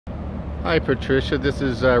Hi Patricia, this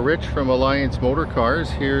is Rich from Alliance Motor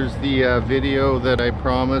Cars. Here's the video that I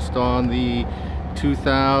promised on the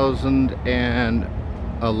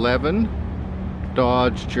 2011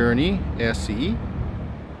 Dodge Journey SE.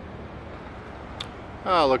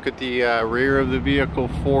 Look at the rear of the vehicle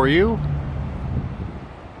for you,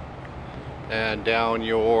 and down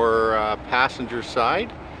your passenger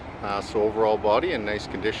side. So overall body in nice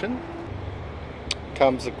condition.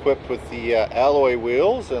 Comes equipped with the alloy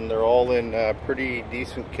wheels, and they're all in pretty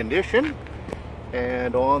decent condition.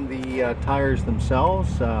 And on the tires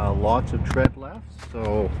themselves, lots of tread left,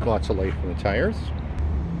 so lots of life in the tires.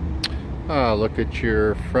 Look at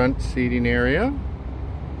your front seating area,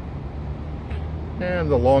 and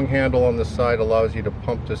the long handle on the side allows you to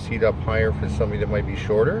pump the seat up higher for somebody that might be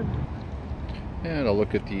shorter. And a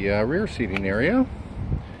look at the rear seating area.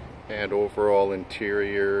 And overall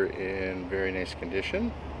interior in very nice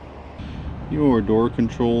condition. Your door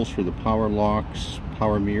controls for the power locks,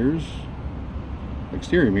 power mirrors,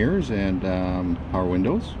 exterior mirrors, and power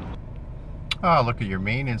windows. Look at your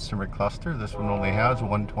main instrument cluster. This one only has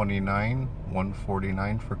 129,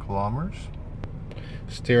 149 for kilometers.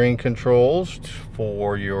 Steering controls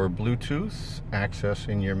for your Bluetooth,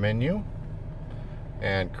 accessing your menu,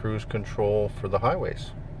 and cruise control for the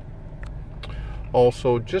highways.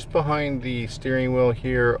 Also, just behind the steering wheel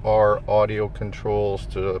here are audio controls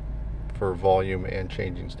for volume and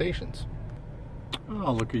changing stations.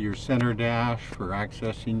 Look at your center dash for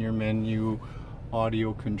accessing your menu,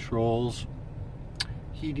 audio controls,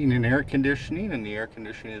 heating and air conditioning, and the air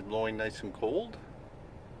conditioning is blowing nice and cold.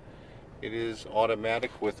 It is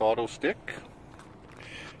automatic with auto stick.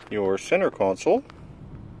 Your center console.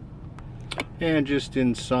 And just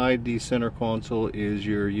inside the center console is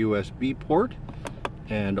your USB port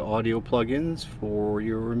and audio plugins for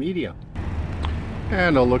your media.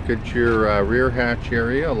 And a look at your rear hatch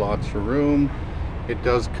area, lots of room. It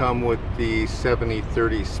does come with the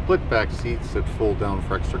 70/30 split back seats that fold down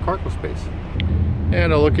for extra cargo space.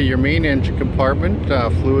 And a look at your main engine compartment.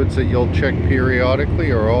 Fluids that you'll check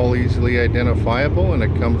periodically are all easily identifiable, and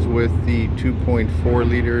it comes with the 2.4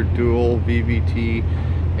 liter dual VVT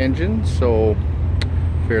engine, so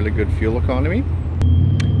fairly good fuel economy.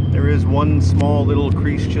 There is one small little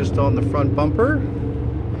crease just on the front bumper,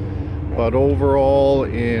 but overall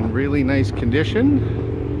in really nice condition.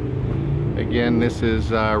 Again, this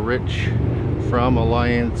is Rich from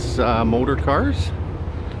Alliance Motor Cars,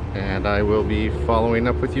 and I will be following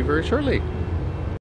up with you very shortly.